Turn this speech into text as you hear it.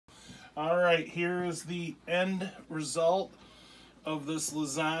All right, here is the end result of this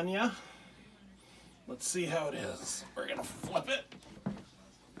lasagna. Let's see how it is. We're gonna flip it.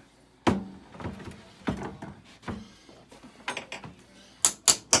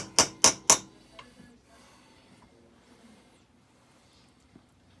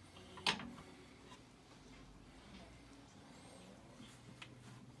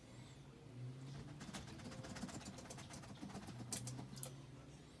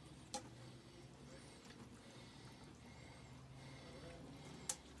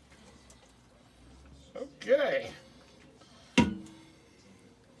 Okay. Can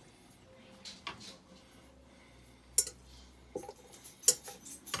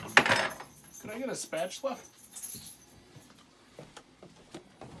I get a spatula?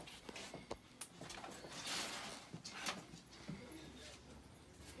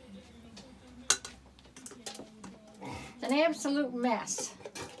 It's an absolute mess.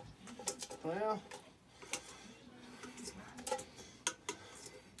 Well,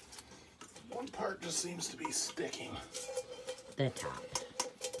 one part just seems to be sticking. The top.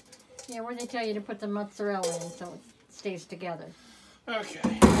 Yeah, where they tell you to put the mozzarella in so it stays together.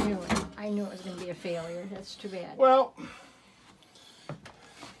 Okay. I knew it. I knew it was going to be a failure. That's too bad. Well,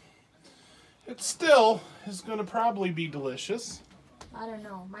 it still is going to probably be delicious. I don't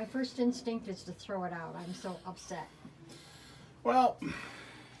know. My first instinct is to throw it out. I'm so upset. Well,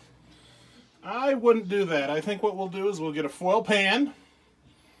 I wouldn't do that. I think what we'll do is we'll get a foil pan.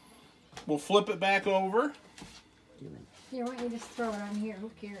 We'll flip it back over. Yeah, why don't you just throw it on here? Who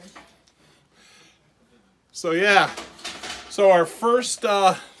cares? So yeah, so our first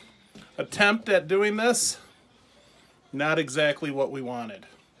attempt at doing this, not exactly what we wanted.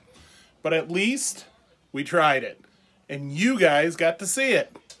 But at least we tried it. And you guys got to see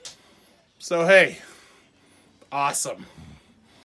it. So hey, awesome.